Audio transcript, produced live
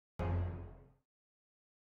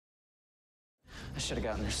should have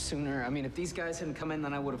gotten there sooner. I mean, if these guys hadn't come in,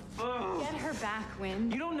 then I would have... Get her back,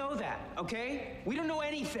 Win. You don't know that, okay? We don't know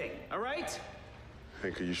anything, all right?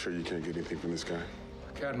 Hank, are you sure you can't get anything from this guy?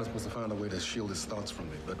 Cadmus must have found a way to shield his thoughts from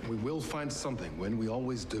me, but we will find something, Win. We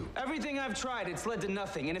always do. Everything I've tried, it's led to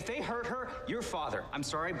nothing. And if they hurt her, your father. I'm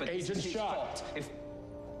sorry, but Agent it's his Shot. fault. If...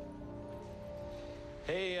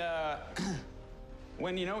 Hey,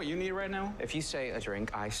 Win, you know what you need right now? If you say a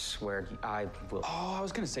drink, I swear I will... Oh, I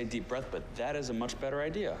was gonna say deep breath, but that is a much better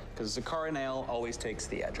idea, because Zakari ale always takes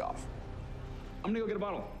the edge off. I'm gonna go get a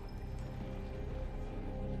bottle.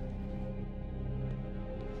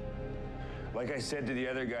 Like I said to the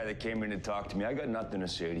other guy that came in to talk to me, I got nothing to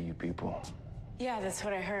say to you people. Yeah, that's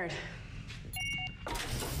what I heard.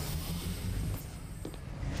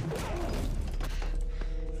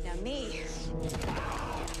 Now me,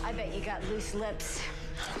 I bet you got loose lips.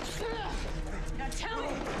 Now tell me,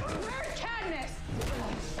 where's Cadmus?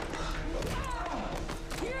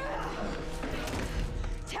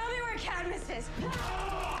 Tell me where Cadmus is.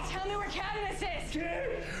 Tell me where Cadmus is.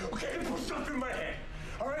 Okay, put stuff in my head.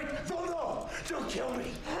 All right? They'll know. They'll kill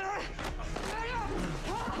me.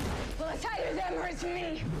 Well, it's either them or it's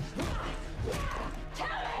me. Tell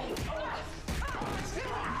me!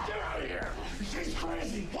 Get out of here! She's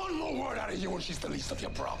crazy. One more word out of you and she's the least of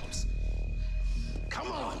your problems.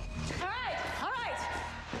 Come on! All right.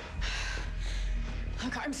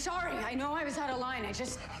 Look, I'm sorry. I know I was out of line.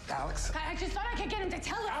 Alex? I just thought I could get him to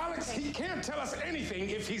tell us. Alex, he can't tell us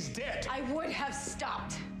anything if he's dead. I would have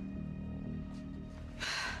stopped.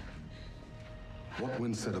 What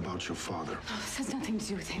Win said about your father? Oh, this has nothing to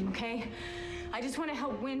do with him, okay? I just want to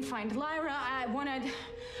help Win find Lyra. I want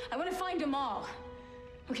to find them all.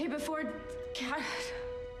 Okay, before...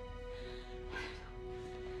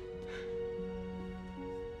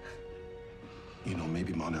 You know,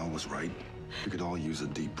 maybe Monel was right. We could all use a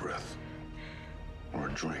deep breath. Or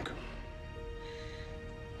a drink.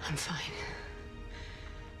 I'm fine.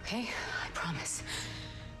 Okay? I promise.